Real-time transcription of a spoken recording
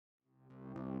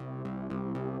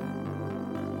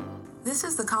This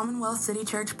is the Commonwealth City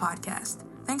Church podcast.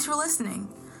 Thanks for listening.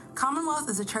 Commonwealth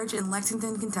is a church in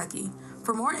Lexington, Kentucky.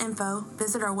 For more info,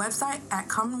 visit our website at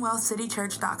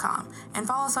commonwealthcitychurch.com and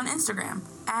follow us on Instagram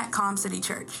at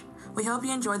ComCityChurch. We hope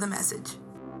you enjoy the message.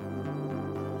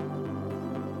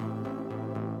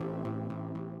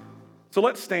 So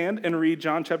let's stand and read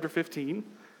John chapter 15,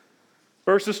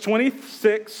 verses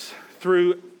 26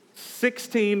 through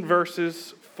 16,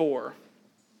 verses 4.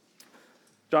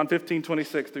 John 15,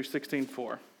 26 through 16,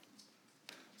 4.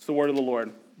 It's the word of the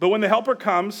Lord. But when the Helper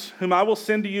comes, whom I will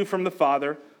send to you from the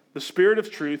Father, the Spirit of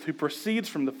truth, who proceeds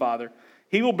from the Father,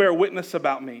 he will bear witness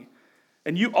about me.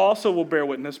 And you also will bear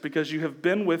witness because you have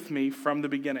been with me from the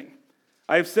beginning.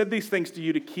 I have said these things to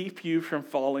you to keep you from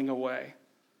falling away.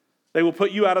 They will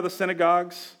put you out of the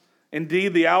synagogues.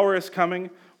 Indeed, the hour is coming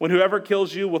when whoever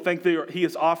kills you will think that he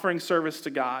is offering service to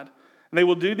God. And they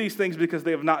will do these things because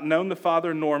they have not known the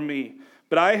Father nor me.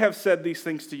 But I have said these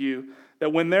things to you,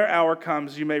 that when their hour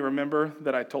comes, you may remember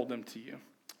that I told them to you.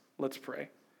 Let's pray.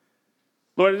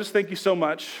 Lord, I just thank you so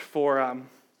much for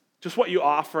just what you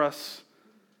offer us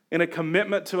in a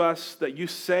commitment to us, that you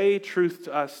say truth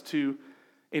to us to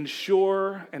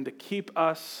ensure and to keep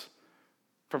us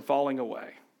from falling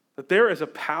away. That there is a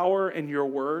power in your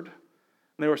word, and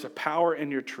there is a power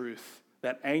in your truth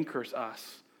that anchors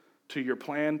us to your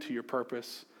plan, to your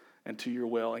purpose, and to your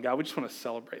will. And God, we just want to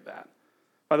celebrate that.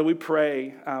 Father, we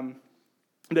pray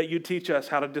that you teach us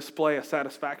how to display a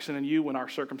satisfaction in you when our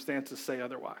circumstances say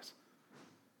otherwise.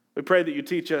 We pray that you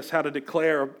teach us how to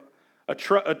declare a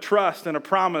trust and a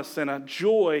promise and a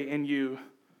joy in you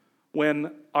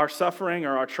when our suffering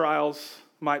or our trials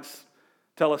might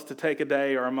tell us to take a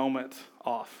day or a moment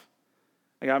off.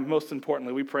 And God, most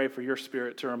importantly, we pray for your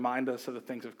Spirit to remind us of the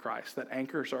things of Christ that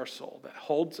anchors our soul, that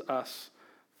holds us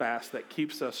fast, that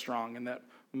keeps us strong, and that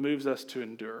moves us to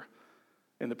endure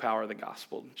in the power of the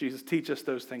gospel. Jesus, teach us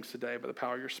those things today by the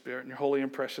power of your Spirit. In your holy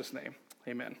and precious name,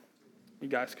 amen. You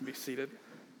guys can be seated.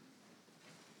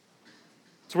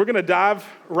 So we're going to dive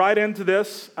right into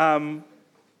this. I'm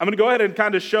going to go ahead and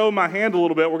kind of show my hand a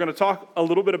little bit. We're going to talk a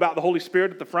little bit about the Holy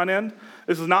Spirit at the front end.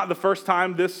 This is not the first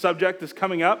time this subject is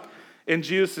coming up in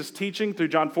Jesus' teaching through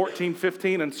John 14,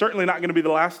 15, and certainly not going to be the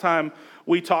last time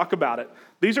we talk about it.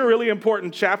 These are really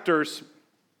important chapters.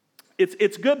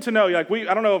 It's good to know, I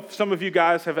don't know if some of you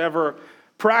guys have ever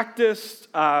practiced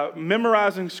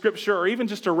memorizing scripture or even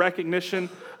just a recognition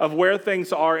of where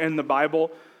things are in the Bible.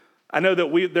 I know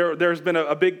that there's been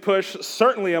a big push,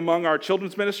 certainly among our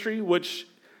children's ministry, which,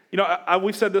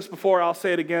 we've said this before, I'll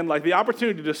say it again, like the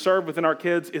opportunity to serve within our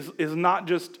kids is not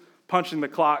just punching the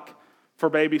clock for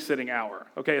babysitting hour,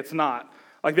 okay? It's not.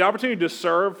 Like the opportunity to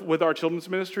serve with our children's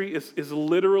ministry is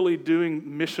literally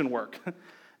doing mission work.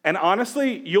 And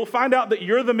honestly, you'll find out that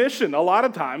you're the mission a lot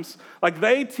of times. Like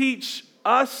they teach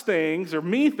us things or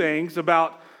me things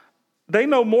about, they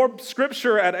know more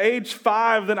scripture at age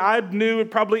 5 than I knew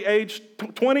at probably age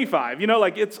 25.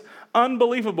 It's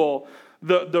unbelievable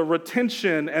the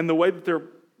retention and the way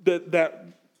that that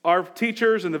our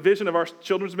teachers and the vision of our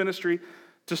children's ministry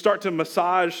to start to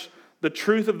massage the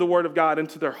truth of the Word of God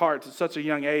into their hearts at such a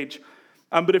young age.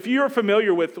 But if you're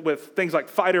familiar with things like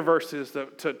fighter verses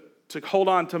to hold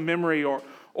on to memory,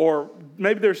 or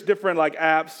maybe there's different like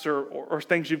apps or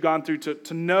things you've gone through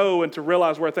to know and to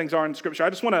realize where things are in Scripture. I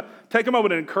just want to take a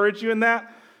moment and encourage you in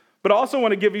that, but I also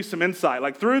want to give you some insight.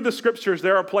 Like through the Scriptures,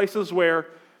 there are places where,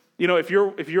 if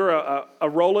you're a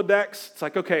Rolodex, it's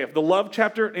like, okay, if the love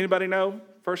chapter, anybody know?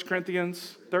 1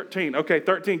 Corinthians 13. Okay,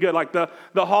 13, good. Like the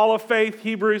Hall of Faith,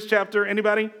 Hebrews chapter,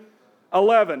 anybody?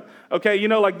 11. Okay,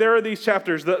 there are these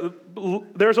chapters.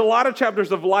 There's a lot of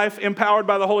chapters of life empowered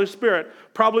by the Holy Spirit.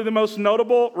 Probably the most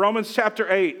notable, Romans chapter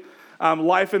 8,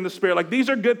 life in the Spirit. Like these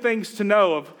are good things to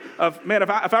know of man,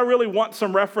 if I really want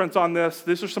some reference on this,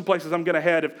 these are some places I'm going to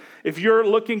head. If you're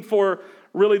looking for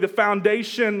really the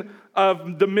foundation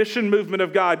of the mission movement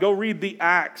of God, go read the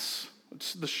Acts.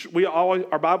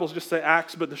 Our Bibles just say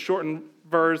Acts, but the shortened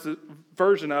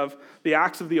version of the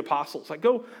Acts of the Apostles. Like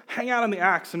go hang out in the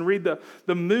Acts and read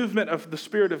the movement of the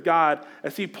Spirit of God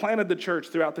as he planted the church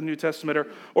throughout the New Testament.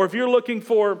 Or if you're looking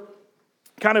for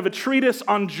kind of a treatise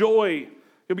on joy,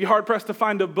 you'll be hard-pressed to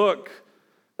find a book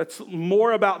that's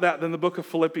more about that than the book of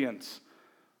Philippians.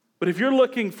 But if you're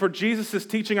looking for Jesus'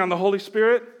 teaching on the Holy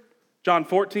Spirit, John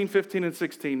 14, 15, and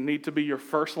 16 need to be your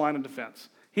first line of defense.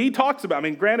 He talks about,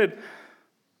 granted,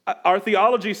 our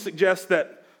theology suggests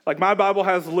that, like my Bible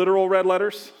has literal red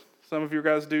letters. Some of you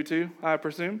guys do too, I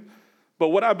presume. But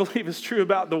what I believe is true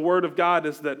about the Word of God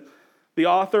is that the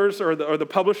authors or the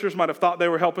publishers might have thought they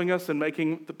were helping us in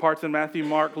making the parts in Matthew,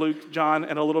 Mark, Luke, John,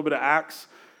 and a little bit of Acts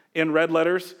in red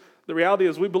letters. The reality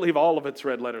is we believe all of it's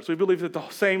red letters. We believe that the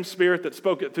same Spirit that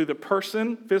spoke it through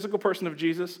the physical person of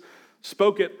Jesus,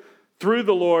 spoke it through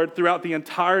the Lord throughout the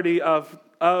entirety of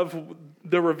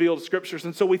the revealed scriptures.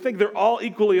 And so we think they're all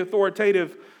equally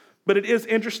authoritative, but it is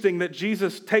interesting that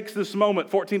Jesus takes this moment,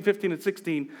 14, 15, and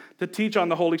 16, to teach on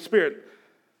the Holy Spirit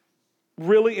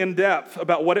really in depth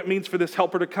about what it means for this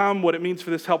helper to come, what it means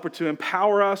for this helper to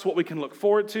empower us, what we can look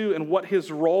forward to, and what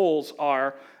his roles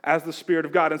are as the Spirit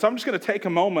of God. And so I'm just going to take a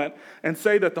moment and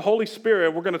say that the Holy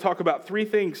Spirit, we're going to talk about three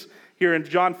things here in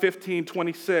John 15,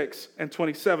 26, and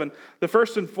 27. The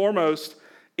first and foremost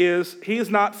is he is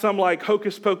not some like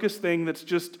hocus pocus thing that's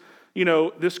just,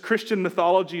 this Christian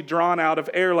mythology drawn out of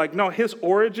air. Like, no, his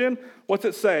origin, what's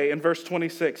it say in verse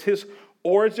 26? His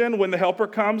origin, when the helper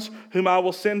comes, whom I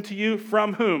will send to you,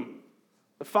 from whom?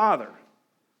 The Father.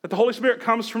 That the Holy Spirit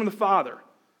comes from the Father.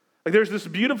 Like, there's this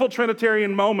beautiful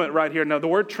Trinitarian moment right here. Now, the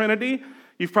word Trinity,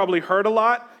 you've probably heard a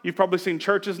lot. You've probably seen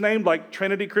churches named like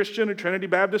Trinity Christian or Trinity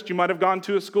Baptist. You might have gone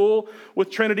to a school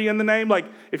with Trinity in the name. Like,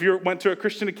 if you went to a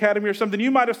Christian academy or something, you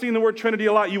might have seen the word Trinity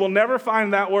a lot. You will never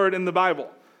find that word in the Bible.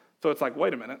 So it's like,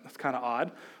 wait a minute, that's kind of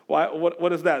odd. Why?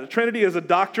 What is that? The Trinity is a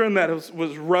doctrine that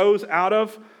rose out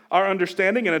of our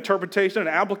understanding and interpretation and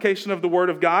application of the Word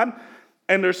of God.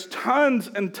 And there's tons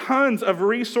and tons of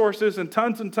resources and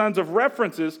tons of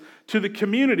references to the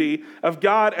community of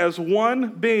God as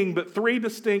one being, but three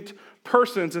distinct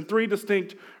persons and three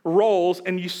distinct roles.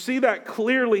 And you see that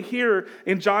clearly here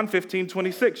in John 15,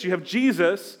 26. You have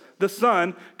Jesus, the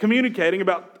Son, communicating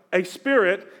about a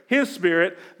Spirit, his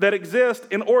Spirit, that exists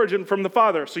in origin from the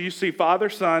Father. So you see Father,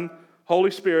 Son,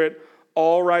 Holy Spirit,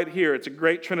 all right here. It's a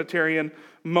great Trinitarian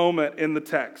moment in the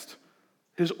text.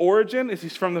 His origin is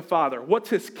he's from the Father. What's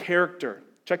his character?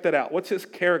 Check that out. What's his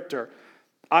character?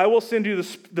 I will send you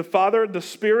the Father, the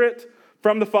Spirit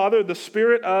from the Father, the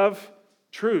Spirit of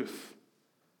truth.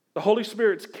 The Holy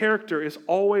Spirit's character is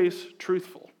always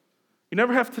truthful. You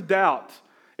never have to doubt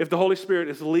if the Holy Spirit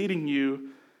is leading you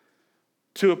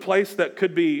to a place that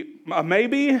could be a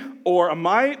maybe or a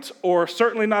might or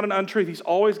certainly not an untruth. He's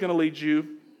always going to lead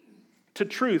you to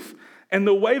truth. And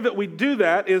the way that we do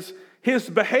that is his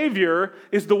behavior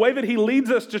is the way that he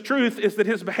leads us to truth is that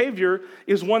his behavior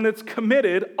is one that's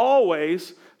committed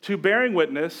always to bearing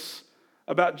witness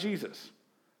about Jesus.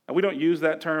 And we don't use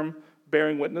that term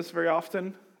bearing witness very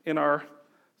often in our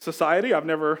society. I've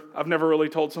never really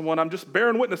told someone I'm just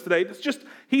bearing witness today. It's just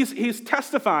he's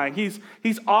testifying. He's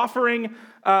offering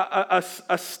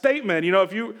a statement.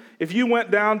 If you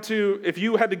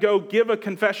had to go give a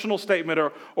confessional statement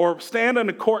or stand in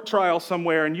a court trial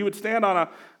somewhere, and you would stand on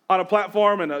a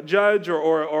platform, and a judge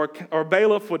or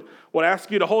bailiff would ask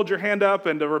you to hold your hand up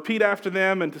and to repeat after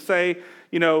them and to say,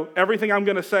 everything I'm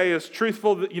going to say is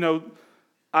truthful. That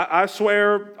I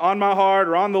swear on my heart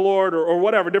or on the Lord or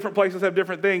whatever. Different places have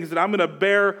different things that I'm going to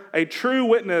bear a true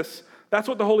witness. That's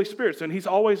what the Holy Spirit's doing. He's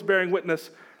always bearing witness.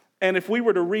 And if we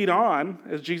were to read on,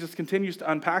 as Jesus continues to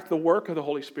unpack the work of the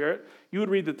Holy Spirit, you would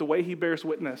read that the way he bears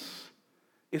witness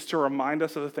is to remind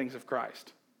us of the things of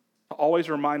Christ. To always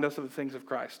remind us of the things of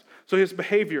Christ. So his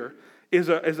behavior is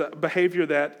a behavior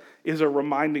that is a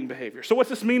reminding behavior. So what's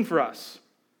this mean for us?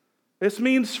 This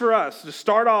means for us to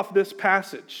start off this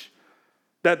passage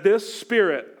that this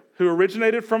Spirit who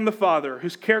originated from the Father,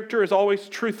 whose character is always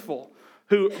truthful,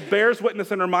 who bears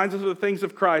witness and reminds us of the things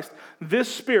of Christ, this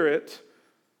Spirit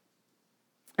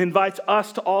invites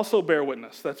us to also bear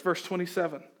witness. That's verse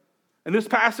 27. And this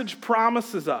passage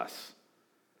promises us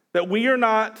that we are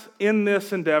not in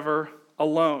this endeavor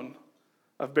alone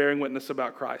of bearing witness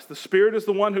about Christ. The Spirit is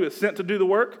the one who is sent to do the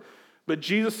work, but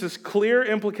Jesus' clear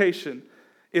implication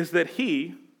is that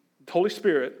he, the Holy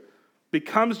Spirit,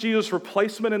 becomes Jesus'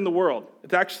 replacement in the world.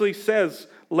 It actually says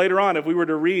later on, if we were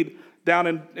to read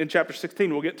down in chapter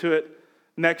 16, we'll get to it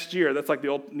next year. That's like the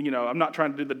old, I'm not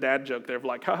trying to do the dad joke there of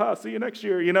like, haha, see you next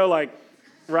year,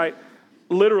 right?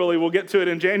 Literally, we'll get to it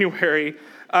in January.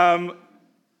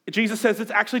 Jesus says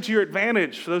it's actually to your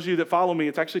advantage. For those of you that follow me,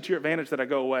 it's actually to your advantage that I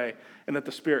go away and that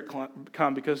the Spirit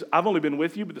come, because I've only been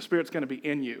with you, but the Spirit's going to be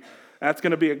in you. That's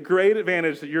going to be a great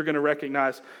advantage that you're going to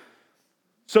recognize.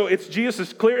 So it's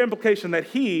Jesus' clear implication that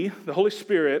he, the Holy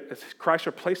Spirit, as Christ's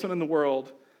replacement in the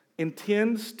world,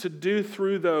 intends to do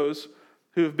through those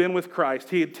who have been with Christ.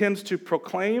 He intends to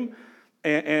proclaim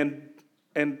and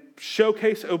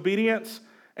showcase obedience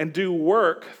and do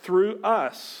work through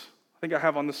us. I think I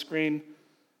have on the screen,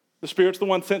 the Spirit's the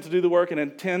one sent to do the work and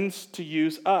intends to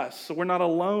use us. So we're not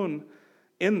alone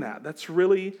in that. That's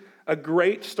really a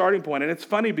great starting point. And it's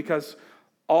funny because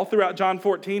all throughout John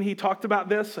 14, he talked about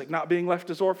this, like not being left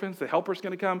as orphans, the helper's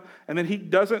going to come. And then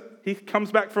he comes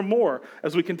back for more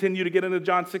as we continue to get into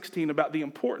John 16 about the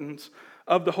importance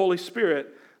of the Holy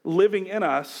Spirit living in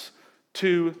us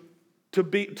to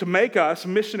make us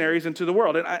missionaries into the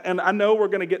world. And I know we're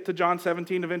going to get to John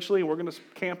 17 eventually, and we're going to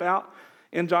camp out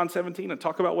in John 17 and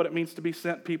talk about what it means to be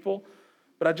sent people.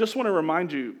 But I just want to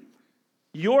remind you,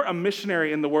 you're a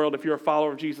missionary in the world if you're a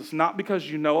follower of Jesus, not because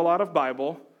you know a lot of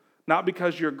Bible, not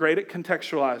because you're great at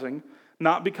contextualizing,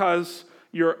 not because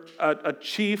you're a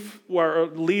chief or a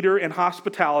leader in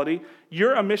hospitality.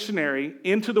 You're a missionary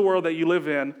into the world that you live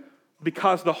in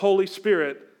because the Holy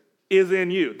Spirit is in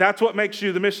you. That's what makes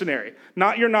you the missionary.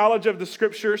 Not your knowledge of the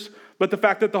scriptures, but the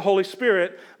fact that the Holy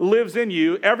Spirit lives in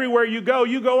you. Everywhere you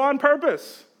go on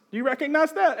purpose. Do you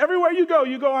recognize that? Everywhere you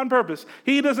go on purpose.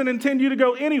 He doesn't intend you to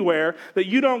go anywhere that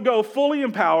you don't go fully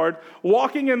empowered,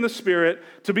 walking in the Spirit,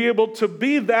 to be able to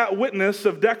be that witness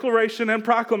of declaration and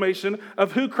proclamation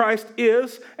of who Christ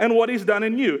is and what he's done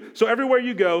in you. So everywhere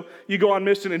you go on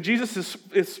mission. And Jesus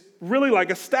is really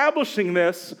like establishing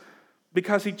this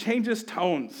because he changes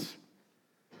tones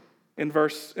in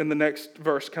the next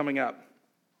verse coming up.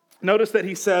 Notice that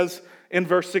he says in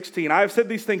verse 16, I have said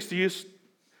these things to you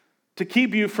to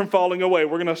keep you from falling away.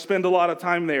 We're going to spend a lot of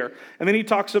time there. And then he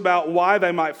talks about why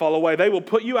they might fall away. They will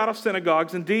put you out of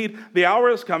synagogues. Indeed, the hour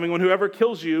is coming when whoever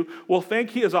kills you will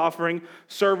think he is offering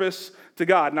service to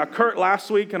God. Now, Kurt,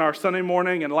 last week and our Sunday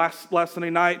morning and last Sunday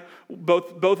night,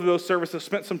 both of those services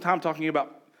spent some time talking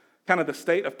about kind of the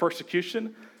state of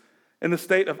persecution and the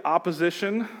state of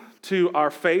opposition to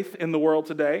our faith in the world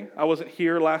today. I wasn't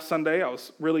here last Sunday. I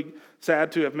was really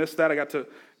sad to have missed that. I got to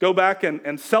go back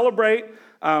and celebrate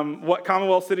what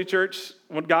Commonwealth City Church,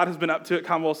 what God has been up to at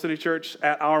Commonwealth City Church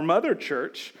at our mother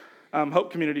church,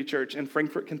 Hope Community Church in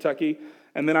Frankfort, Kentucky.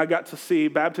 And then I got to see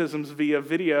baptisms via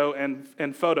video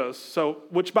and photos. So,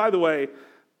 which by the way,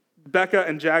 Becca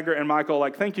and Jagger and Michael,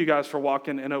 thank you guys for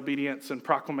walking in obedience and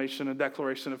proclamation and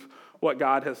declaration of what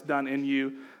God has done in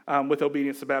you with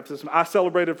obedience to baptism. I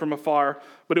celebrated from afar,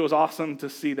 but it was awesome to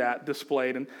see that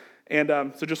displayed. And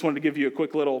so just wanted to give you a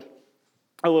quick little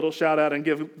shout out and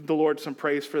give the Lord some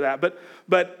praise for that.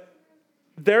 But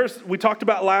we talked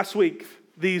about last week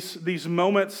these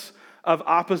moments of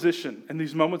opposition and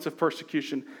these moments of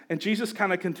persecution. And Jesus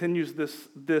kind of continues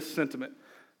this sentiment.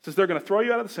 He says they're going to throw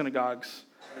you out of the synagogues.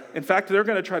 In fact, they're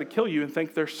going to try to kill you and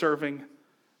think they're serving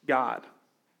God.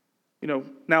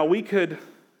 Now we could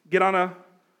get on a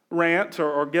rant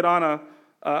or get on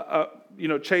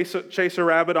chase a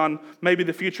rabbit on maybe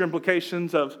the future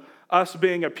implications of us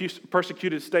being a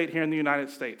persecuted state here in the United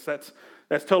States. That's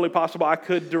totally possible. I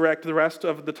could direct the rest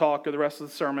of the talk or the rest of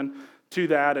the sermon to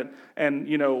that, and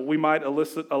we might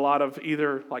elicit a lot of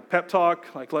either pep talk,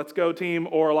 let's go team,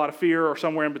 or a lot of fear, or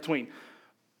somewhere in between.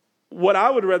 What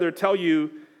I would rather tell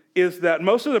you is that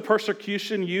most of the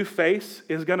persecution you face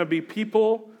is going to be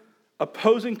people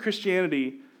opposing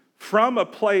Christianity from a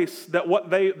place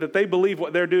that they believe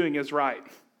what they're doing is right.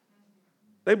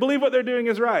 They believe what they're doing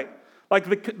is right.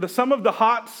 Some of the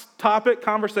hot topic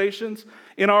conversations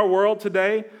in our world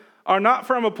today are not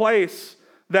from a place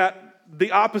that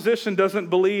the opposition doesn't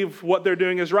believe what they're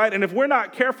doing is right. And if we're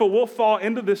not careful, we'll fall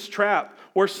into this trap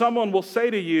where someone will say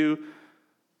to you,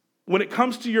 when it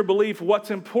comes to your belief,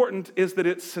 what's important is that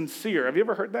it's sincere. Have you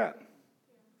ever heard that?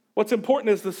 What's important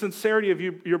is the sincerity of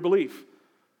your belief.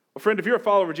 Well, friend, if you're a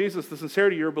follower of Jesus, the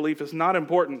sincerity of your belief is not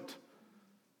important.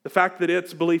 The fact that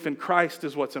it's belief in Christ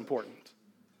is what's important.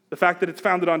 The fact that it's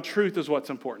founded on truth is what's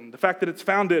important. The fact that it's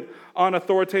founded on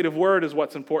authoritative word is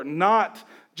what's important. Not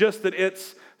just that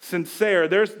it's sincere.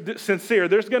 There's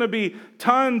going to be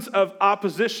tons of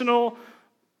oppositional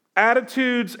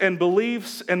attitudes and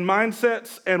beliefs and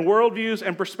mindsets and worldviews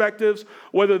and perspectives,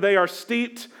 whether they are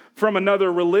steeped from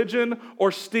another religion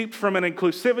or steeped from an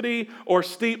inclusivity or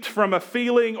steeped from a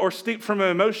feeling or steeped from an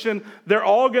emotion. They're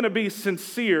all going to be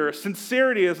sincere.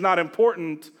 Sincerity is not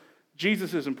important.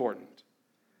 Jesus is important.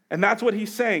 And that's what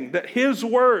he's saying, that his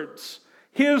words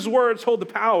hold the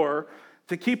power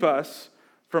to keep us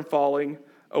from falling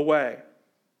away.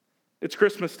 It's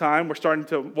Christmas time. We're starting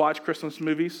to watch Christmas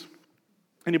movies.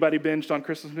 Anybody binged on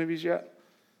Christmas movies yet?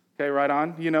 Okay, right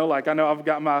on. I know I've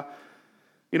got my,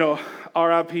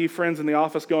 RIP friends in the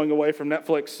office going away from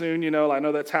Netflix soon. I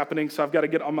know that's happening, so I've got to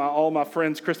get all my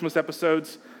friends' Christmas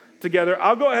episodes together.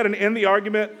 I'll go ahead and end the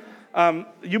argument.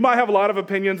 You might have a lot of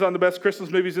opinions on the best Christmas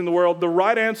movies in the world. The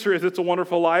right answer is It's a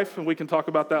Wonderful Life, and we can talk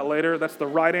about that later. That's the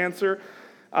right answer.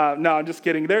 No, I'm just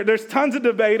kidding. There's tons of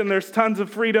debate and there's tons of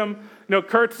freedom.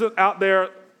 Kurt's out there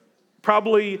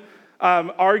probably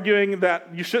arguing that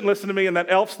you shouldn't listen to me and that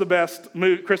Elf's the best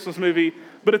Christmas movie.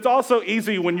 But it's also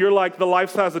easy when you're like the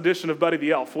life-size edition of Buddy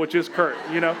the Elf, which is Kurt,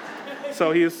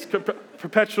 So he is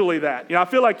perpetually that. I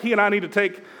feel like he and I need to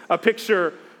take a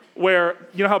picture where,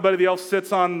 how Buddy the Elf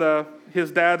sits on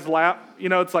his dad's lap?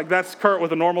 It's like that's Kurt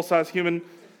with a normal-sized human,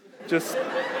 just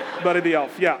Buddy the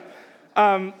Elf, yeah.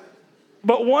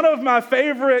 But one of my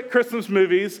favorite Christmas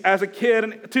movies as a kid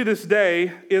and to this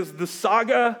day is the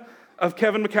saga of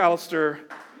Kevin McAllister,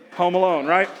 Home Alone,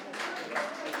 right?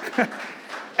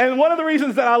 And one of the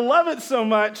reasons that I love it so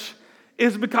much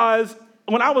is because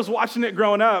when I was watching it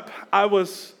growing up, I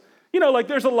was,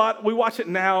 there's a lot, we watch it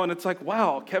now and it's like,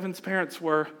 wow, Kevin's parents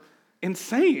were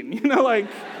insane,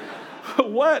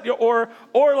 what? Or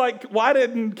like, why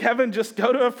didn't Kevin just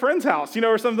go to a friend's house,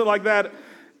 or something like that?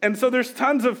 And so there's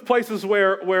tons of places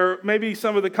where maybe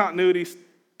some of the continuity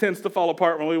tends to fall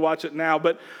apart when we watch it now.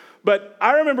 But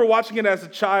I remember watching it as a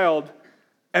child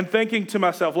and thinking to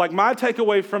myself, like my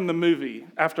takeaway from the movie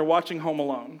after watching Home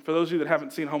Alone, for those of you that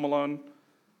haven't seen Home Alone,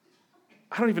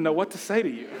 I don't even know what to say to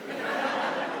you.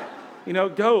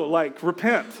 Go,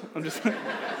 repent. I'm just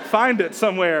find it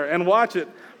somewhere and watch it.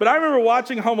 But I remember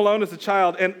watching Home Alone as a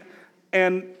child,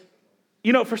 and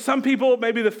for some people,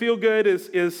 maybe the feel good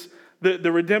is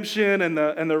the redemption and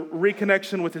the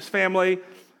reconnection with his family.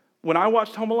 When I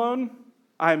watched Home Alone,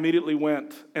 I immediately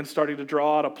went and started to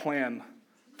draw out a plan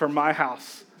for my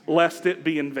house, lest it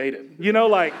be invaded.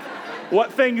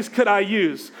 What things could I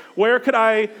use? Where could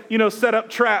I, set up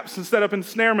traps and set up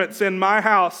ensnarements in my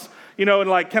house?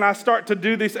 Can I start to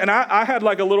do this? And I had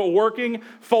like a little working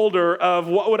folder of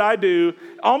what would I do,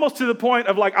 almost to the point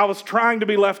of I was trying to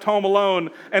be left home alone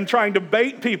and trying to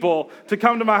bait people to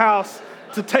come to my house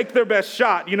to take their best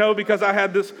shot, because I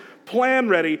had this plan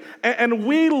ready. And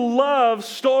we love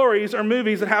stories or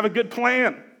movies that have a good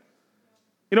plan.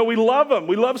 We love them.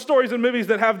 We love stories and movies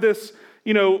that have this,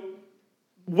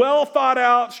 well thought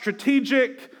out,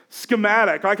 strategic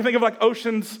schematic. I can think of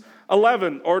Ocean's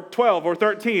 11 or 12 or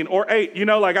 13 or 8.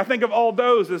 I think of all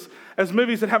those as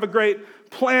movies that have a great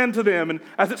plan to them and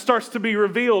as it starts to be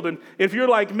revealed. And if you're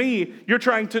like me, you're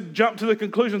trying to jump to the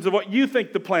conclusions of what you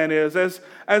think the plan is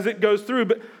as it goes through.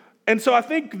 And so I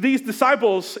think these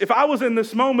disciples, if I was in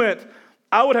this moment,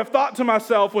 I would have thought to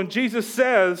myself when Jesus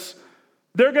says,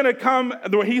 they're going to come,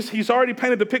 he's already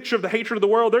painted the picture of the hatred of the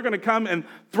world. They're going to come and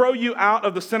throw you out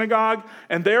of the synagogue,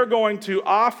 and they're going to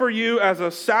offer you as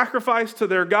a sacrifice to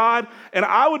their God. And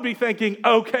I would be thinking,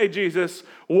 okay, Jesus,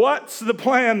 what's the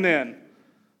plan then?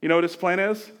 You know what his plan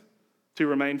is? To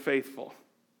remain faithful.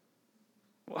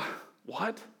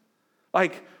 What?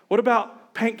 What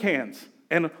about paint cans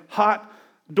and hot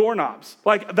doorknobs?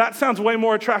 That sounds way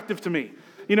more attractive to me.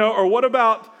 Or what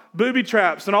about booby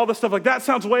traps and all this stuff? That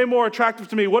sounds way more attractive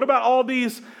to me. What about all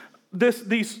these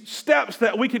steps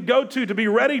that we could go to be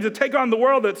ready to take on the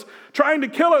world that's trying to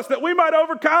kill us that we might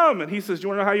overcome? And he says, do you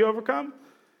want to know how you overcome?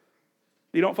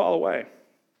 You don't fall away.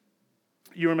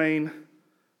 You remain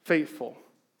faithful.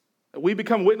 We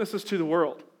become witnesses to the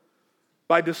world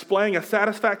by displaying a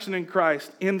satisfaction in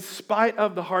Christ in spite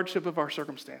of the hardship of our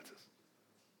circumstances.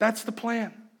 That's the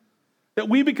plan. That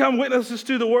we become witnesses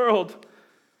to the world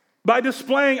by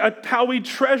displaying how we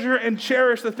treasure and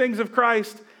cherish the things of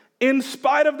Christ in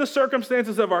spite of the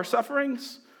circumstances of our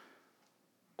sufferings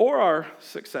or our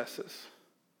successes.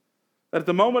 That at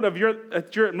the moment of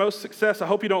you're at most success, I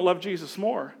hope you don't love Jesus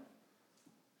more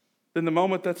than the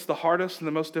moment that's the hardest and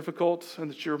the most difficult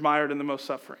and that you're mired in the most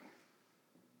suffering.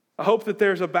 I hope that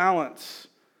there's a balance,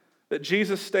 that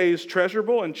Jesus stays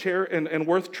treasurable and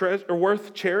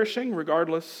worth cherishing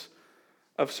regardless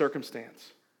of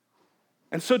circumstance.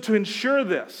 And so to ensure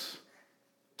this,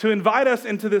 to invite us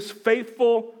into this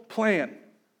faithful plan,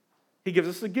 he gives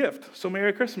us a gift. So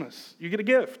Merry Christmas. You get a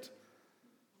gift.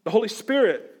 The Holy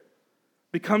Spirit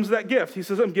becomes that gift. He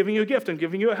says, I'm giving you a gift. I'm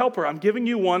giving you a helper. I'm giving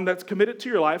you one that's committed to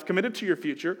your life, committed to your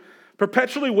future,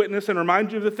 perpetually witness and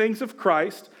remind you of the things of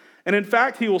Christ. And in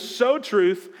fact, he will sow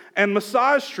truth and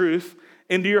massage truth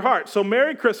into your heart. So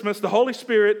Merry Christmas. The Holy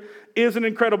Spirit is an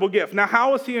incredible gift. Now,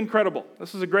 how is he incredible?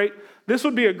 This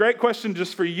would be a great question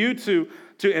just for you to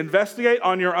investigate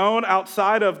on your own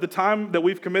outside of the time that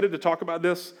we've committed to talk about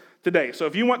this today. So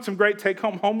if you want some great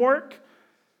take-home homework,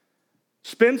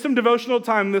 spend some devotional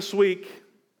time this week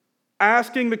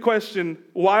asking the question,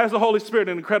 why is the Holy Spirit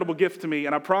an incredible gift to me?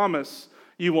 And I promise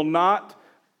you will not,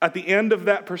 at the end of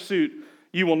that pursuit,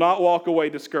 you will not walk away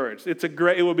discouraged.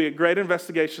 It will be a great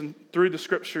investigation through the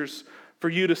scriptures for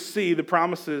you to see the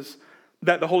promises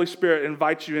that the Holy Spirit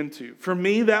invites you into. For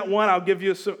me, that one, I'll give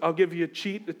you a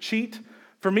cheat.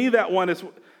 For me, that one is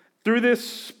through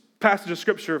this passage of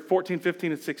Scripture, 14,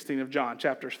 15, and 16 of John,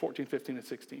 chapters 14, 15, and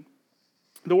 16.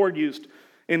 The word used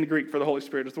in the Greek for the Holy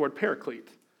Spirit is the word paraclete,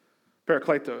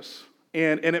 parakletos.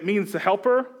 And it means the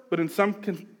helper, but in some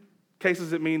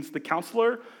cases it means the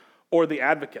counselor or the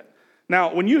advocate.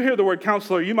 Now, when you hear the word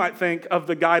counselor, you might think of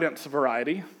the guidance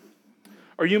variety,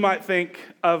 or you might think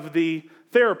of the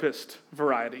therapist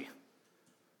variety.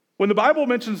 When the Bible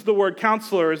mentions the word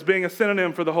counselor as being a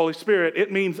synonym for the Holy Spirit,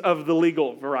 it means of the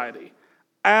legal variety.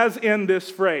 As in this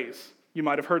phrase, you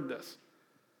might have heard this.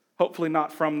 Hopefully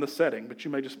not from the setting, but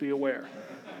you may just be aware.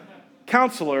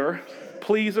 Counselor,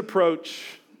 please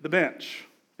approach the bench.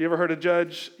 You ever heard a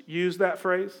judge use that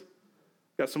phrase?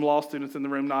 Got some law students in the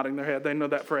room nodding their head. They know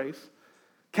that phrase.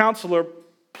 Counselor,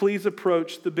 please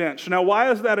approach the bench. Now,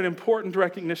 why is that an important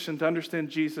recognition to understand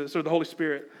Jesus or the Holy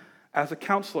Spirit as a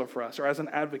counselor for us or as an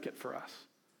advocate for us?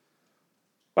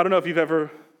 I don't know if you've ever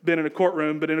been in a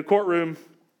courtroom, but in a courtroom,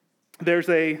 there's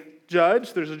a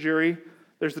judge, there's a jury,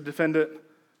 there's a defendant,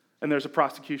 and there's a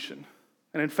prosecution.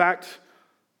 And in fact,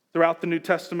 throughout the New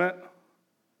Testament,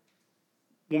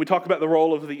 when we talk about the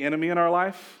role of the enemy in our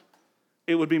life,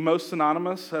 it would be most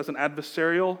synonymous as an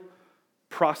adversarial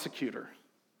prosecutor.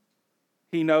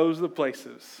 He knows the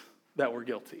places that we're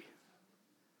guilty.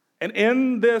 And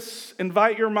in this,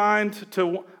 invite your mind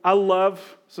to, I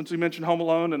love, since we mentioned Home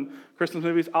Alone and Christmas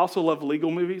movies, I also love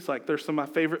legal movies. Like, there's some of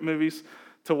my favorite movies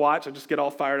to watch. I just get all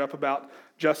fired up about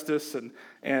justice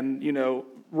and you know,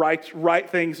 right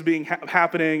things being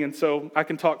happening. And so I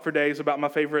can talk for days about my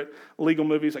favorite legal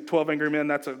movies, like 12 Angry Men.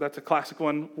 That's a classic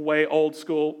one, way old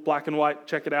school, black and white.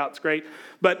 Check it out. It's great.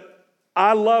 But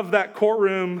I love that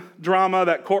courtroom drama,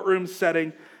 that courtroom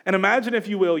setting. And imagine, if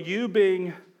you will, you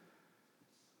being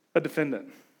a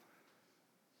defendant.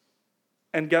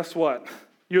 And guess what?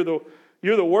 You're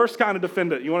the worst kind of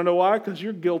defendant. You want to know why? Because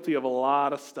you're guilty of a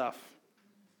lot of stuff.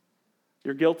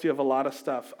 You're guilty of a lot of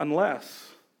stuff unless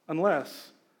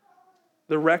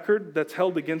the record that's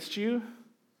held against you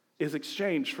is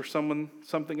exchanged for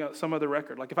something else, some other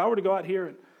record. Like, if I were to go out here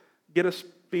and get a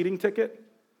speeding ticket,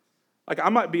 like, I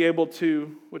might be able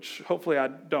to, which hopefully I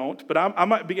don't, but I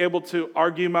might be able to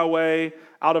argue my way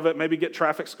out of it, maybe get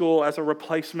traffic school as a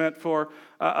replacement for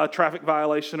a traffic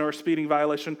violation or a speeding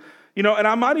violation. You know, and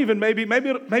I might even, maybe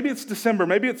it's December,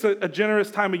 maybe it's a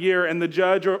generous time of year, and the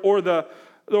judge or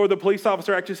the police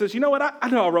officer actually says, you know what, I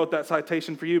know I wrote that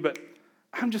citation for you, but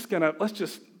let's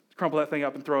just crumple that thing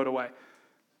up and throw it away.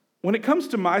 When it comes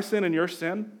to my sin and your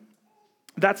sin,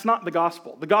 that's not the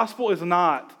gospel. The gospel is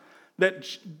not that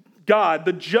God,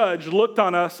 the judge, looked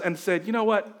on us and said, you know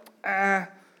what,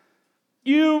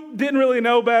 you didn't really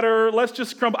know better. Let's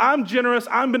just crumple. I'm generous.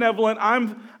 I'm benevolent.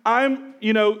 I'm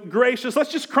gracious.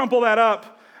 Let's just crumple that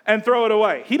up and throw it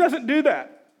away. He doesn't do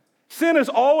that. Sin is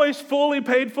always fully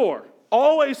paid for.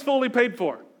 Always fully paid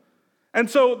for. And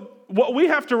so what we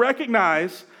have to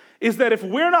recognize is that if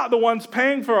we're not the ones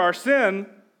paying for our sin,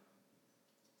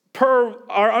 per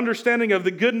our understanding of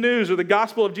the good news or the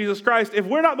gospel of Jesus Christ, if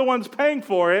we're not the ones paying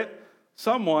for it,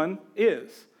 someone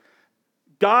is.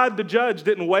 God, the judge,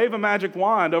 didn't wave a magic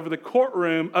wand over the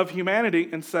courtroom of humanity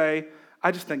and say,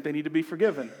 I just think they need to be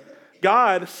forgiven.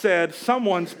 God said,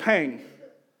 someone's paying.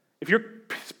 If your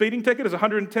speeding ticket is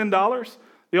 $110,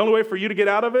 the only way for you to get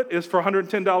out of it is for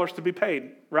 $110 to be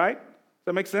paid, right? Does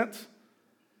that make sense?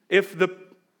 If the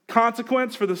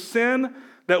consequence for the sin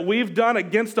that we've done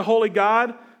against the holy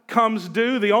God comes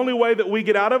due, the only way that we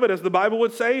get out of it, as the Bible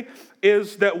would say,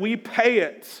 is that we pay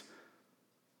it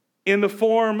in the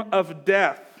form of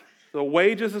death. The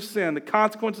wages of sin, the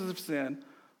consequences of sin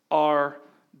are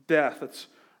death. That's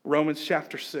Romans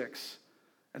chapter 6.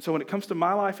 And so when it comes to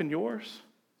my life and yours,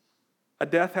 a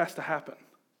death has to happen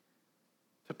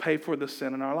to pay for the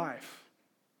sin in our life.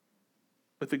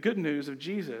 But the good news of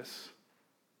Jesus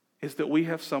is that we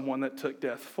have someone that took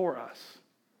death for us.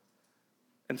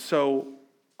 And so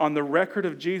on the record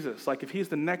of Jesus, like if he's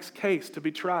the next case to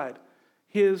be tried,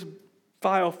 his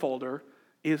file folder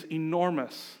is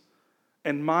enormous.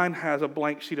 And mine has a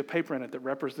blank sheet of paper in it that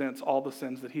represents all the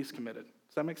sins that he's committed.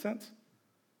 Does that make sense?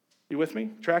 You with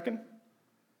me? Tracking?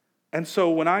 And so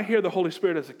when I hear the Holy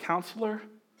Spirit as a counselor,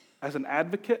 as an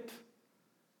advocate,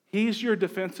 he's your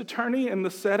defense attorney in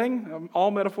the setting. All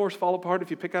metaphors fall apart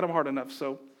if you pick at them hard enough,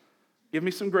 so give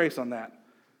me some grace on that.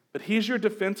 But he's your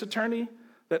defense attorney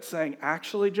that's saying,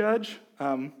 actually, Judge,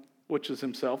 which is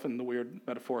himself in the weird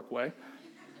metaphoric way,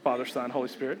 Father, Son, Holy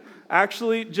Spirit.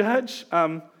 Actually, Judge,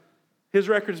 his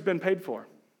record's been paid for.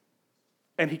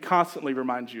 And he constantly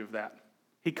reminds you of that.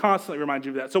 He constantly reminds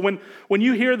you of that. So when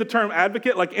you hear the term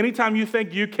advocate, like anytime you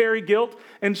think you carry guilt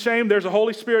and shame, there's a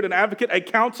Holy Spirit, an advocate, a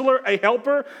counselor, a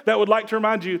helper that would like to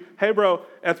remind you, hey, bro,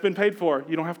 that's been paid for.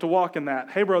 You don't have to walk in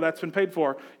that. Hey, bro, that's been paid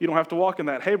for. You don't have to walk in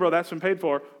that. Hey, bro, that's been paid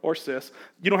for. Or sis,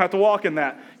 you don't have to walk in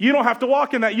that. You don't have to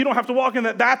walk in that. You don't have to walk in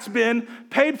that. That's been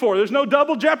paid for. There's no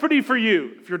double jeopardy for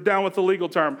you, if you're down with the legal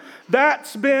term.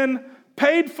 That's been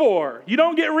paid for. You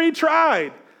don't get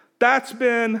retried. That's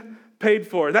been paid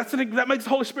for. That makes the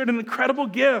Holy Spirit an incredible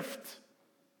gift.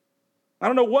 I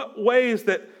don't know what ways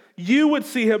that you would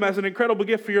see him as an incredible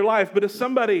gift for your life, but as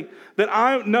somebody that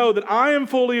I know that I am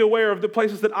fully aware of the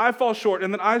places that I fall short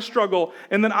and that I struggle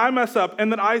and that I mess up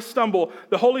and that I stumble,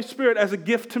 the Holy Spirit as a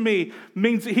gift to me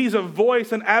means that he's a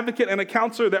voice, an advocate, and a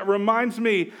counselor that reminds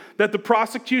me that the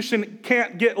prosecution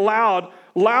can't get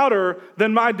louder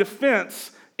than my defense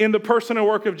in the person and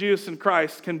work of Jesus and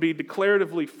Christ can be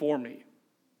declaratively for me.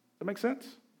 That makes sense?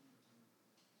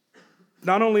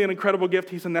 Not only an incredible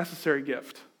gift, he's a necessary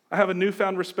gift. I have a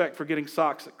newfound respect for getting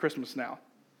socks at Christmas now.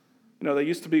 You know, they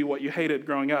used to be what you hated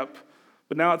growing up,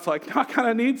 but now it's like, I kind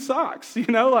of need socks, you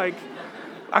know, like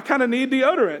I kind of need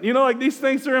deodorant, you know, like these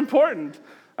things are important.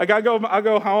 Like I go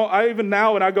home, even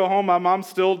now when I go home, my mom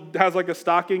still has like a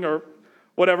stocking or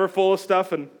whatever full of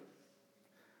stuff, or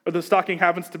the stocking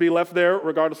happens to be left there,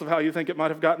 regardless of how you think it might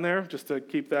have gotten there, just to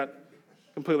keep that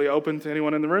completely open to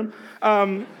anyone in the room.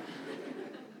 And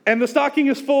the stocking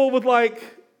is full with like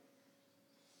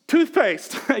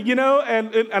toothpaste, you know,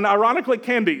 and ironically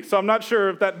candy. So I'm not sure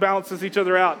if that balances each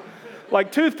other out.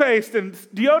 Like toothpaste and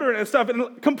deodorant and stuff,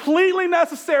 and completely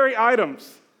necessary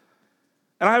items.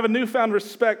 And I have a newfound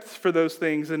respect for those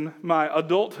things in my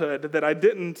adulthood that I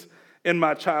didn't in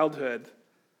my childhood.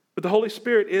 But the Holy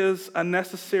Spirit is a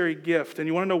necessary gift. And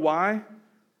you want to know why?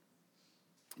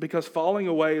 Because falling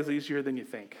away is easier than you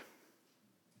think.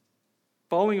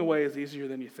 Falling away is easier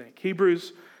than you think.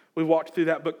 Hebrews, we walked through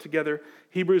that book together.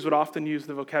 Hebrews would often use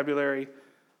the vocabulary,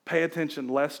 pay attention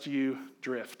lest you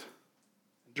drift.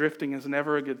 Drifting is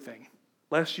never a good thing.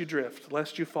 Lest you drift,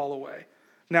 lest you fall away.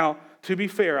 Now, to be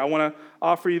fair, I want to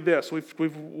offer you this.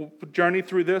 We've journeyed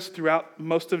through this throughout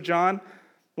most of John.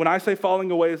 When I say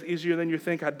falling away is easier than you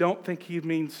think, I don't think he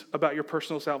means about your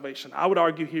personal salvation. I would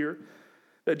argue here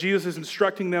that Jesus is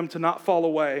instructing them to not fall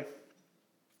away,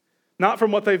 not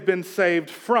from what they've been saved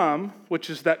from, which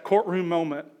is that courtroom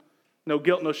moment. No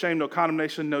guilt, no shame, no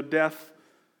condemnation, no death,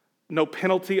 no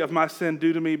penalty of my sin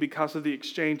due to me because of the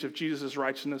exchange of Jesus'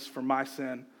 righteousness for my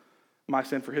sin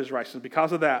for his righteousness.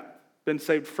 Because of that, been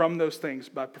saved from those things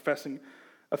by professing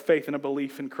a faith and a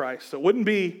belief in Christ. So it wouldn't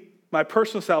be my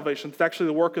personal salvation. It's actually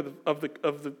the work of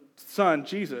the Son,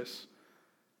 Jesus.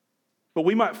 But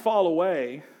we might fall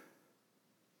away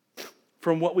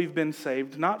from what we've been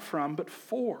saved, not from, but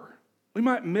for. We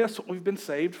might miss what we've been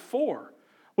saved for.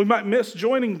 We might miss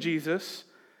joining Jesus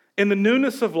in the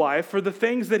newness of life for the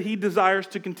things that he desires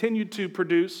to continue to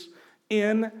produce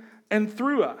in and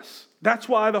through us. That's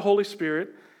why the Holy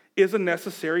Spirit is a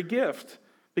necessary gift,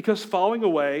 because falling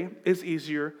away is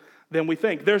easier than we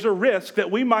think. There's a risk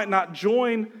that we might not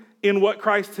join in what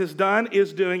Christ has done,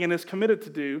 is doing, and is committed to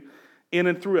do in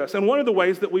and through us. And one of the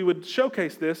ways that we would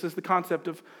showcase this is the concept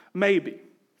of maybe.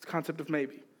 It's the concept of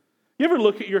maybe. You ever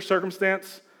look at your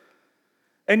circumstance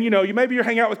and maybe you're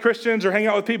hanging out with Christians or hanging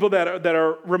out with people that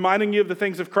are reminding you of the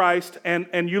things of Christ,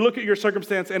 and you look at your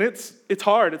circumstance and it's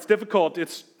hard, it's difficult,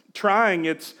 it's trying,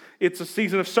 it's a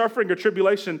season of suffering or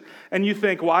tribulation, and you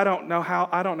think, well, I don't know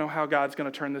how God's going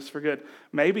to turn this for good.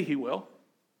 Maybe he will.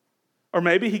 Or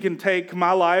maybe he can take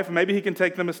my life, maybe he can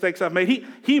take the mistakes I've made.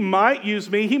 He might use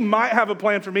me, he might have a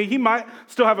plan for me, he might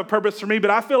still have a purpose for me,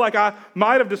 but I feel like I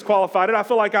might have disqualified it, I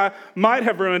feel like I might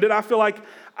have ruined it, I feel like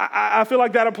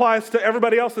that applies to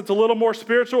everybody else that's a little more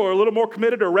spiritual or a little more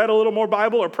committed or read a little more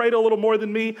Bible or prayed a little more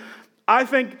than me. I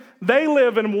think they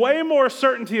live in way more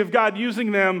certainty of God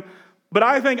using them, but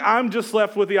I think I'm just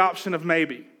left with the option of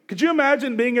maybe. Could you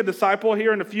imagine being a disciple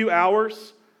here in a few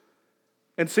hours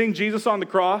and seeing Jesus on the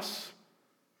cross?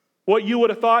 What you would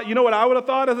have thought, you know what I would have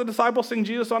thought as a disciple seeing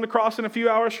Jesus on the cross in a few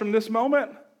hours from this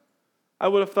moment? I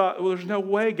would have thought, well, there's no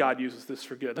way God uses this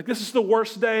for good. Like, this is the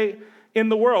worst day in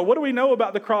the world. What do we know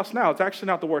about the cross now? It's actually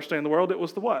not the worst day in the world. It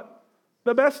was the what?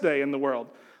 The best day in the world.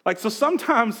 Like, so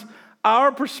sometimes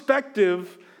our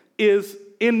perspective is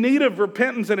in need of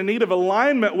repentance and in need of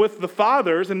alignment with the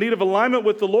Father's, in need of alignment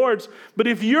with the Lord's. But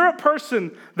if you're a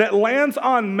person that lands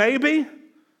on maybe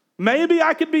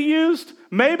I could be used,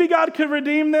 maybe God could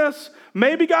redeem this,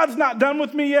 maybe God's not done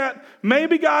with me yet,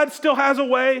 maybe God still has a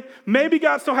way, maybe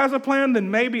God still has a plan, then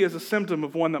maybe is a symptom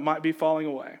of one that might be falling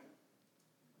away.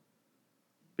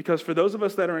 Because for those of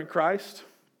us that are in Christ,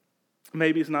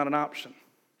 maybe is not an option.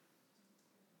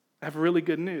 I have really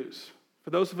good news. For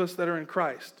those of us that are in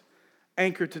Christ,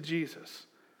 anchored to Jesus,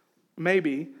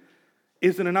 maybe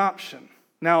isn't an option.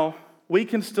 Now, we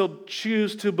can still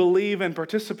choose to believe and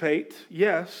participate,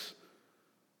 yes,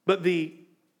 but the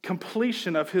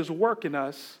completion of his work in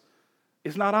us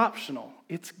is not optional.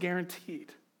 It's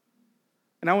guaranteed.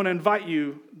 And I want to invite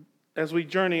you as we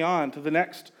journey on to the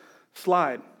next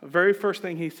slide. The very first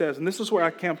thing he says, and this is where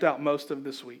I camped out most of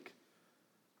this week.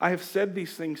 I have said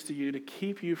these things to you to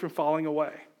keep you from falling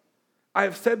away. I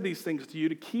have said these things to you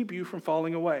to keep you from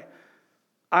falling away.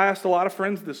 I asked a lot of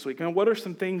friends this week, what are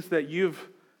some things that you've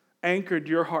anchored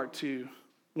your heart to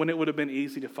when it would have been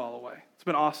easy to fall away? It's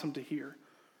been awesome to hear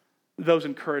those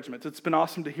encouragements. It's been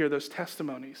awesome to hear those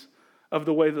testimonies of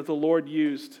the way that the Lord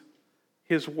used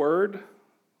his word,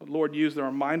 the Lord used the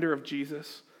reminder of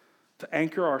Jesus to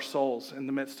anchor our souls in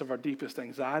the midst of our deepest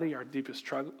anxiety, our deepest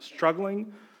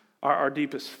struggling, our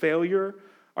deepest failure,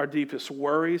 our deepest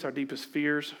worries, our deepest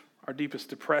fears, our deepest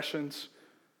depressions,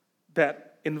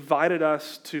 that invited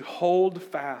us to hold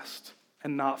fast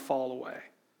and not fall away.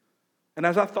 And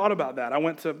as I thought about that, I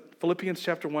went to Philippians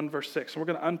chapter 1, verse 6. And we're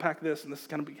going to unpack this, and this is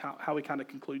going to be how we kind of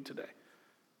conclude today.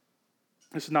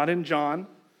 This is not in John,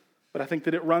 but I think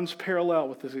that it runs parallel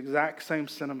with this exact same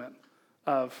sentiment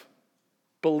of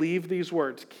believe these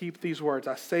words, keep these words.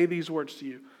 I say these words to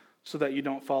you so that you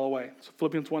don't fall away. So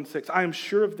Philippians 1:6, I am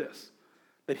sure of this,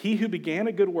 that he who began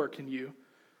a good work in you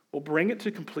will bring it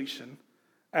to completion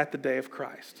at the day of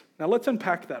Christ. Now let's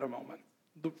unpack that a moment.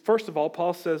 First of all,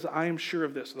 Paul says, I am sure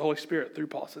of this. The Holy Spirit, through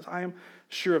Paul, says, I am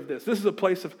sure of this. This is a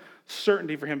place of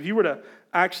certainty for him. If you were to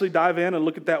actually dive in and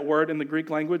look at that word in the Greek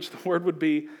language, the word would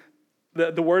be,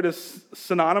 the word is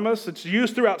synonymous. It's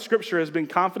used throughout Scripture as being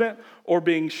confident or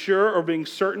being sure or being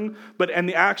certain, but in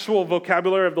the actual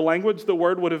vocabulary of the language, the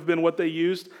word would have been what they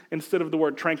used instead of the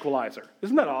word tranquilizer.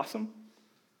 Isn't that awesome?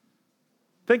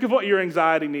 Think of what your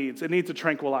anxiety needs. It needs a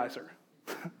tranquilizer.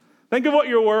 Think of what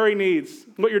your worry needs,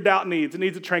 what your doubt needs. It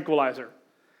needs a tranquilizer.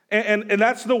 And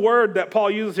that's the word that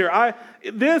Paul uses here.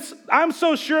 I'm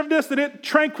so sure of this that it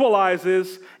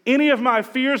tranquilizes any of my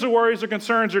fears or worries or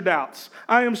concerns or doubts.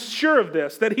 I am sure of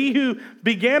this, that he who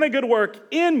began a good work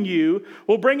in you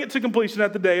will bring it to completion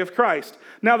at the day of Christ.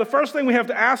 Now, the first thing we have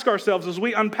to ask ourselves as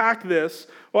we unpack this,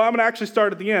 well, I'm going to actually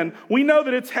start at the end. We know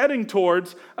that it's heading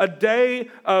towards a day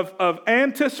of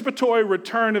anticipatory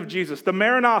return of Jesus, the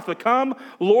Maranatha, come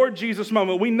Lord Jesus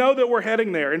moment. We know that we're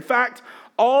heading there. In fact,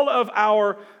 all of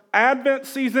our Advent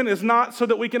season is not so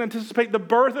that we can anticipate the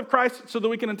birth of Christ, so that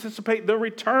we can anticipate the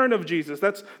return of Jesus.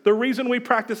 That's the reason we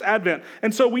practice Advent.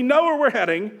 And so we know where we're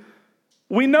heading.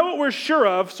 We know what we're sure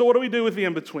of, so what do we do with the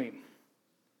in-between?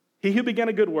 He who began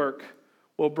a good work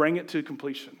will bring it to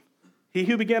completion. He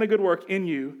who began a good work in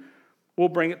you will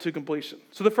bring it to completion.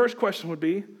 So the first question would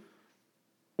be,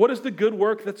 what is the good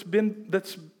work that's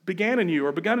began in you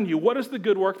or begun in you? What is the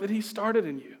good work that he started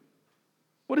in you?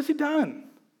 What has he done?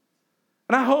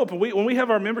 And I hope when we have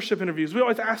our membership interviews, we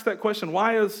always ask that question,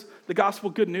 why is the gospel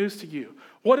good news to you?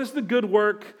 What is the good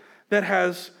work that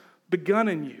has begun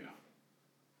in you?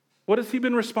 What has he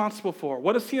been responsible for?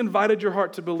 What has he invited your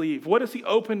heart to believe? What has he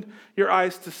opened your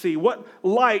eyes to see? What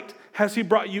light has he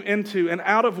brought you into? And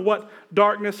out of what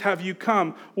darkness have you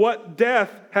come? What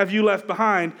death have you left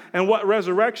behind? And what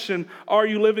resurrection are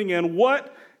you living in?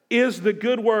 What is the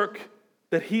good work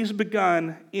that he's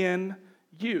begun in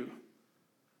you?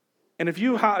 And if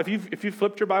you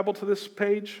flipped your Bible to this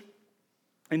page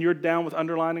and you're down with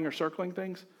underlining or circling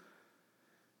things,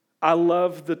 I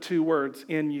love the two words,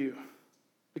 in you.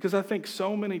 Because I think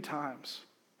so many times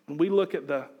when we look at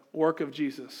the work of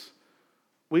Jesus,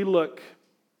 we look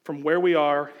from where we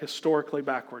are historically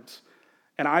backwards,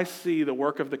 and I see the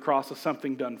work of the cross as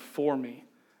something done for me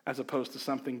as opposed to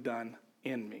something done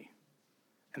in me.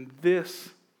 And this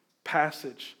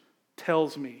passage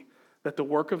tells me that the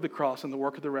work of the cross and the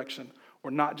work of the resurrection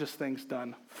were not just things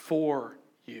done for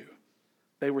you.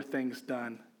 They were things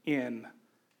done in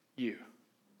you.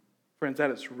 Friends, that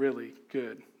is really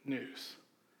good news.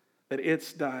 That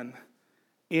it's done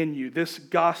in you. This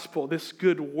gospel, this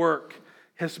good work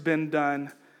has been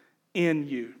done in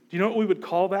you. Do you know what we would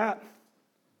call that?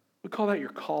 We call that your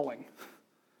calling.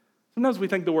 Sometimes we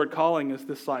think the word calling is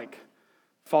this like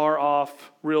far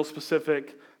off, real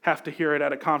specific, have to hear it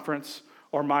at a conference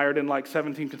or mired in like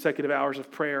 17 consecutive hours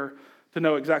of prayer to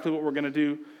know exactly what we're going to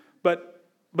do.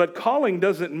 But calling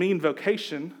doesn't mean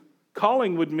vocation.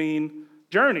 Calling would mean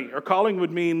journey, or calling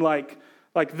would mean like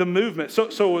the movement.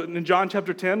 So in John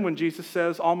chapter 10, when Jesus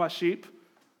says, all my sheep,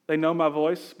 they know my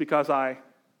voice because I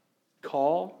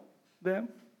call them.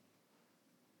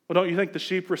 Well, don't you think the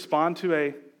sheep respond to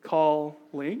a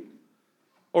calling?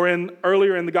 Or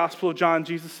earlier in the Gospel of John,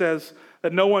 Jesus says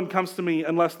that no one comes to me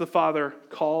unless the Father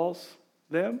calls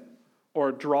them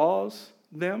or draws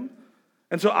them.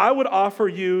 And so I would offer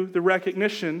you the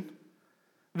recognition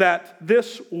that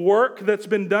this work that's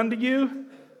been done to you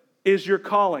is your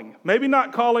calling. Maybe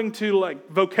not calling to like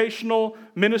vocational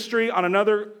ministry on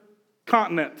another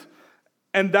continent.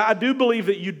 And I do believe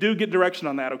that you do get direction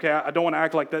on that, okay? I don't want to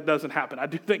act like that doesn't happen. I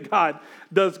do think God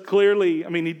does clearly,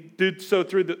 he did so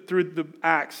through the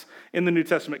Acts in the New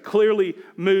Testament, clearly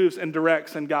moves and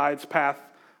directs and guides path.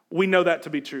 We know that to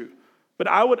be true. But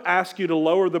I would ask you to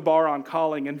lower the bar on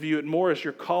calling and view it more as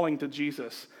your calling to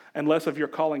Jesus and less of your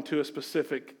calling to a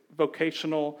specific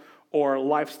vocational or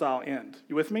lifestyle end.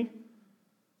 You with me?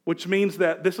 Which means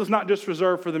that this is not just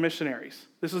reserved for the missionaries.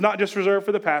 This is not just reserved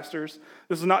for the pastors.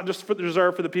 This is not just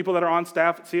reserved for the people that are on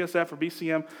staff at CSF or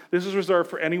BCM. This is reserved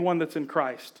for anyone that's in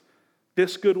Christ.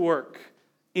 This good work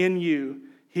in you,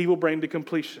 he will bring to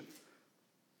completion.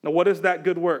 Now, what is that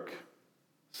good work?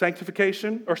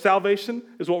 Sanctification or salvation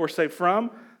is what we're saved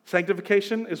from.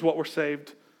 Sanctification is what we're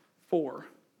saved for.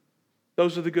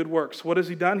 Those are the good works. What has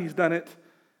he done? He's done it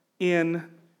in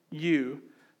you.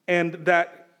 And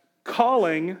that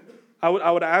calling, I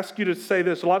would ask you to say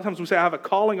this. A lot of times we say, I have a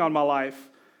calling on my life.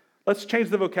 Let's change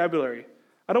the vocabulary.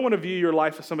 I don't want to view your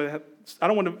life as somebody I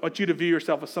don't want you to view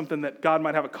yourself as something that God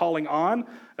might have a calling on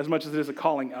as much as it is a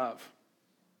calling of.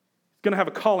 He's going to have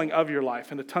a calling of your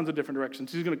life into tons of different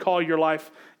directions. He's going to call your life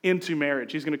into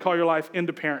marriage. He's going to call your life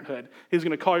into parenthood. He's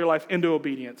going to call your life into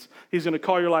obedience. He's going to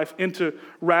call your life into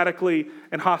radically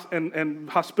and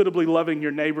hospitably loving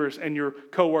your neighbors and your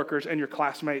coworkers and your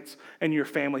classmates and your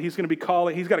family. He's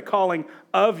got a calling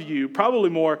of you,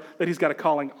 probably more that he's got a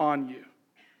calling on you.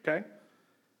 Okay?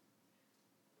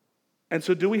 And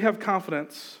so do we have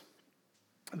confidence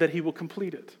that he will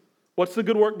complete it? What's the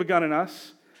good work begun in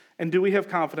us? And do we have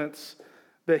confidence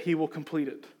that he will complete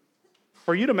it?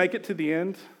 For you to make it to the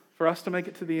end, for us to make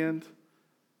it to the end,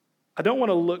 I don't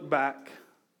want to look back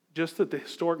just at the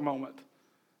historic moment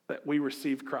that we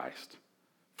received Christ.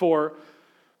 For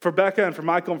Becca and for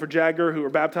Michael and for Jagger, who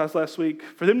were baptized last week,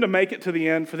 for them to make it to the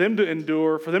end, for them to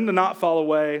endure, for them to not fall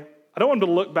away, I don't want them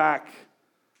to look back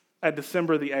at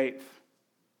December the 8th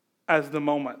as the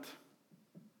moment.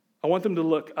 I want them to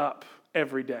look up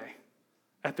every day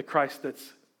at the Christ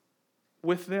that's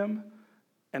with them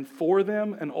and for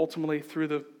them, and ultimately through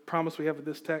the promise we have of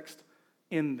this text,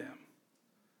 in them.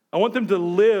 I want them to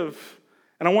live,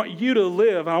 and I want you to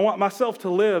live, and I want myself to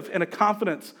live in a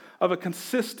confidence of a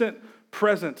consistent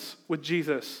presence with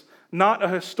Jesus, not a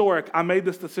historic, I made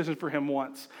this decision for him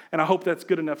once, and I hope that's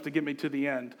good enough to get me to the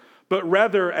end. But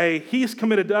rather he's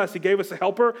committed to us. He gave us a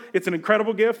helper. It's an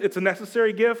incredible gift. It's a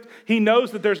necessary gift. He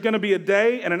knows that there's going to be a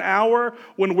day and an hour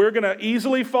when we're going to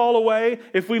easily fall away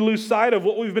if we lose sight of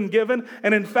what we've been given.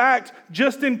 And in fact,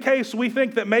 just in case we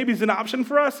think that maybe it's an option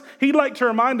for us, he'd like to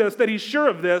remind us that he's sure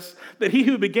of this, that he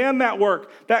who began that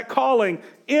work, that calling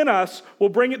in us, will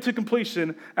bring it to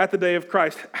completion at the day of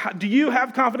Christ. Do you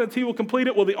have confidence he will complete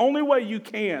it? Well, the only way you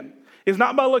can is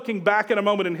not by looking back at a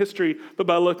moment in history, but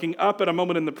by looking up at a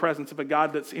moment in the presence of a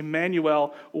God that's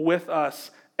Emmanuel with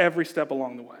us every step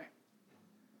along the way.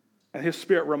 And his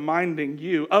Spirit reminding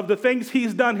you of the things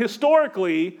he's done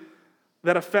historically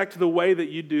that affect the way that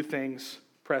you do things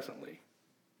presently.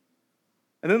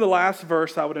 And then the last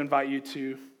verse I would invite you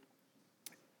to,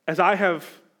 as I have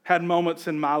had moments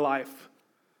in my life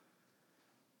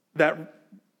that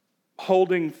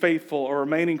holding faithful or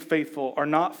remaining faithful or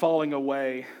not falling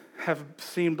away have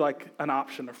seemed like an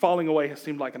option, or falling away has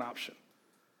seemed like an option.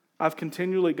 I've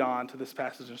continually gone to this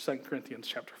passage in 2 Corinthians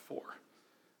chapter 4.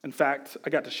 In fact, I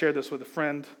got to share this with a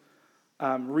friend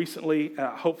recently,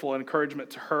 hopeful encouragement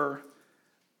to her.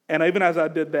 And even as I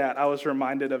did that, I was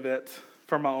reminded of it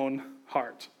from my own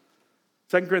heart.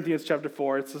 2 Corinthians chapter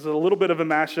 4, it's a little bit of a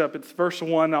mashup. It's verse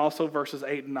 1 and also verses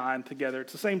 8 and 9 together.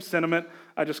 It's the same sentiment.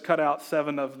 I just cut out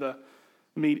seven of the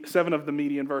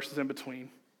median verses in between.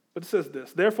 But it says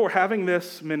this: therefore, having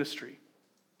this ministry.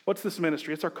 What's this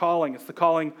ministry? It's our calling. It's the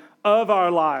calling of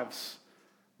our lives.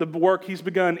 The work he's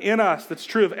begun in us that's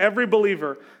true of every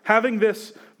believer. Having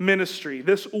this ministry,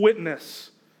 this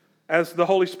witness, as the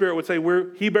Holy Spirit would say,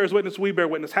 he bears witness, we bear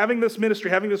witness. Having this ministry,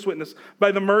 having this witness,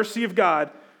 by the mercy of God,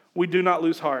 we do not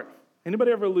lose heart.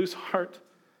 Anybody ever lose heart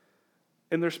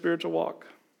in their spiritual walk?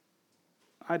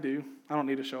 I do. I don't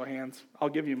need a show of hands. I'll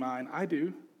give you mine. I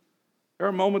do. There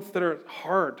are moments that are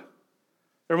hard.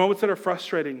 There are moments that are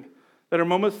frustrating. There are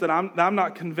moments that I'm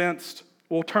not convinced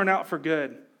will turn out for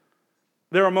good.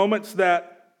 There are moments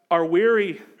that are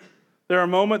weary. There are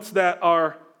moments that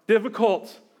are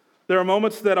difficult. There are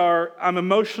moments that I'm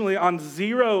emotionally on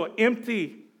zero,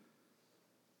 empty.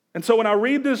 And so when I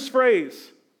read this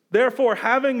phrase, therefore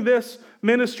having this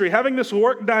ministry, having this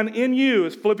work done in you,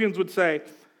 as Philippians would say,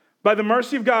 by the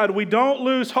mercy of God, we don't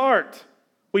lose heart.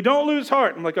 We don't lose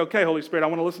heart. I'm like, okay, Holy Spirit, I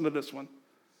want to listen to this one.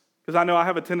 Because I know I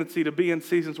have a tendency to be in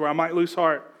seasons where I might lose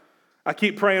heart. I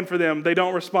keep praying for them. They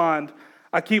don't respond.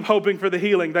 I keep hoping for the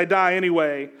healing. They die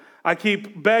anyway. I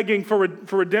keep begging for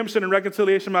redemption and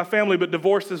reconciliation in my family, but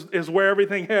divorce is where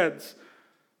everything heads.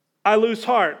 I lose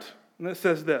heart. And it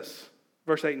says this,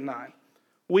 verse 8 and 9.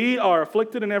 We are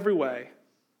afflicted in every way,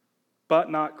 but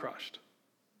not crushed.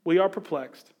 We are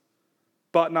perplexed,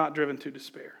 but not driven to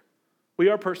despair. We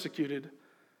are persecuted,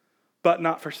 but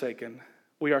not forsaken.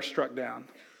 We are struck down,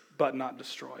 but not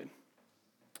destroyed.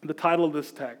 The title of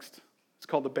this text is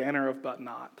called The Banner of But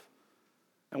Not.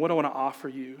 And what I want to offer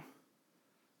you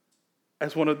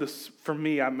as one of this, for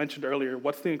me, I mentioned earlier,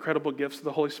 what's the incredible gifts of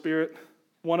the Holy Spirit?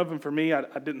 One of them for me, I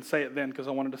didn't say it then because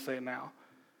I wanted to say it now,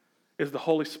 is the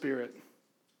Holy Spirit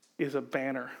is a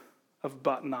banner of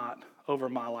but not over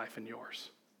my life and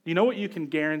yours. You know what you can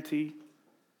guarantee?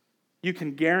 You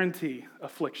can guarantee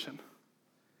affliction.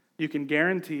 You can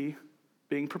guarantee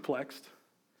being perplexed.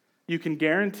 You can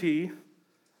guarantee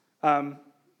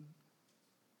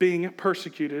being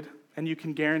persecuted, and you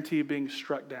can guarantee being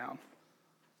struck down.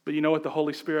 But you know what the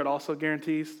Holy Spirit also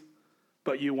guarantees?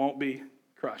 But you won't be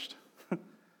crushed.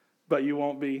 But you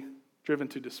won't be driven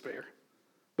to despair.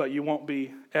 But you won't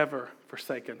be ever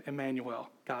forsaken. Emmanuel,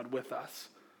 God with us.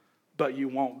 But you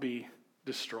won't be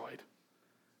destroyed.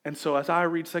 And so as I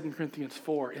read 2 Corinthians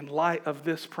 4, in light of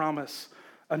this promise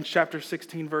in chapter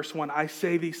 16, verse 1, I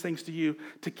say these things to you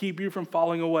to keep you from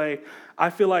falling away. I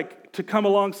feel like to come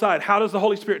alongside. How does the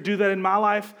Holy Spirit do that in my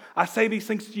life? I say these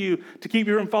things to you to keep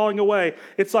you from falling away.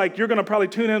 It's like you're going to probably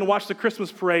tune in and watch the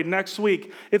Christmas parade next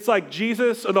week. It's like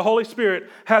Jesus or the Holy Spirit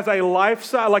has a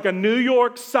life-size, like a New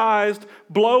York-sized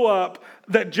blow-up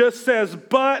that just says,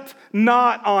 but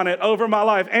not on it over my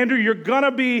life. Andrew, you're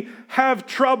going to have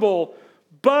trouble,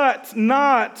 but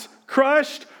not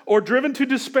crushed or driven to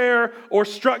despair or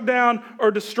struck down or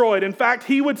destroyed. In fact,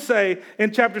 he would say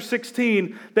in chapter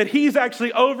 16 that he's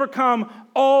actually overcome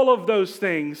all of those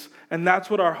things. And that's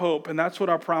what our hope, and that's what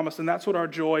our promise, and that's what our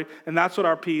joy, and that's what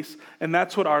our peace, and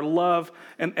that's what our love,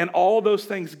 and all those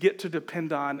things get to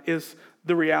depend on is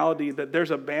the reality that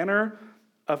there's a banner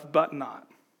of but not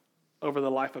over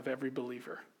the life of every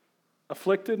believer.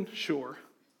 Afflicted, sure,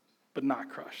 but not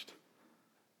crushed.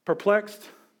 Perplexed.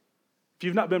 If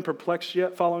you've not been perplexed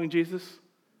yet following Jesus,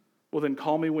 well then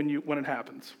call me when it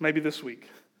happens. Maybe this week.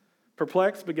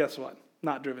 Perplexed, but guess what?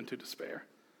 Not driven to despair.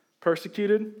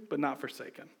 Persecuted, but not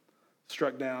forsaken.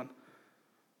 Struck down,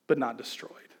 but not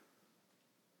destroyed.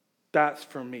 That's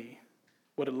for me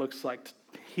what it looks like to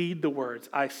heed the words,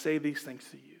 I say these things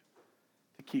to you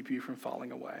to keep you from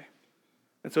falling away.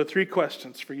 And so 3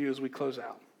 questions for you as we close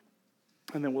out.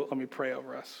 And then let me pray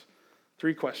over us.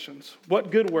 3 questions. What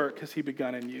good work has he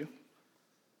begun in you?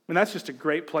 And that's just a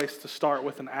great place to start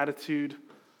with an attitude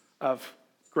of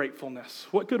gratefulness.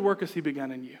 What good work has he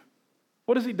begun in you?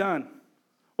 What has he done?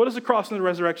 What does the cross and the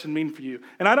resurrection mean for you?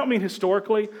 And I don't mean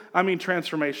historically, I mean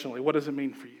transformationally. What does it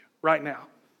mean for you right now?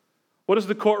 What does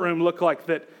the courtroom look like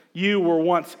that you were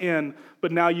once in,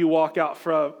 but now you walk out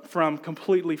from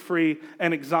completely free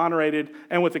and exonerated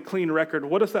and with a clean record?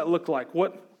 What does that look like?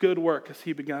 What good work has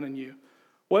he begun in you?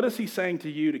 What is he saying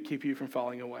to you to keep you from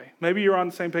falling away? Maybe you're on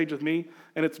the same page with me,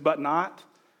 and it's but not.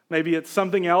 Maybe it's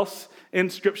something else in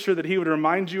Scripture that he would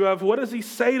remind you of. What does he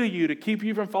say to you to keep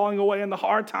you from falling away in the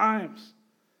hard times,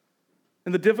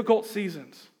 in the difficult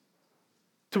seasons?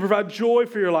 To provide joy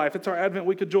for your life. It's our Advent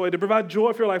week of joy. To provide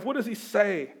joy for your life. What does he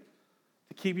say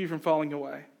to keep you from falling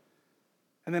away?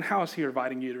 And then how is he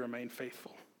inviting you to remain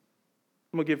faithful?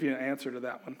 I'm going to give you an answer to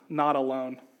that one. Not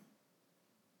alone.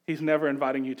 He's never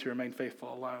inviting you to remain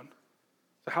faithful alone.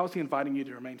 So how is he inviting you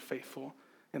to remain faithful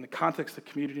in the context of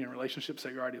community and relationships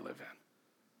that you already live in?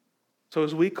 So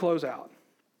as we close out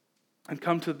and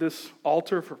come to this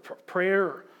altar for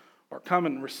prayer or come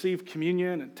and receive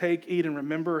communion and take, eat, and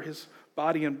remember his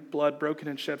body and blood broken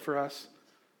and shed for us,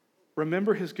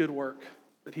 remember his good work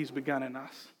that he's begun in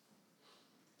us.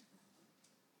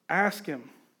 Ask him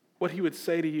what he would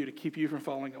say to you to keep you from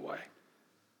falling away.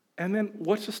 And then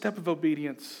what's the step of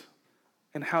obedience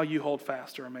and how you hold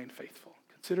fast to remain faithful?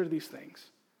 Consider these things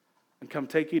and come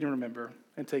take, eat, and remember,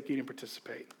 and take, eat, and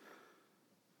participate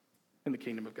in the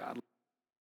kingdom of God.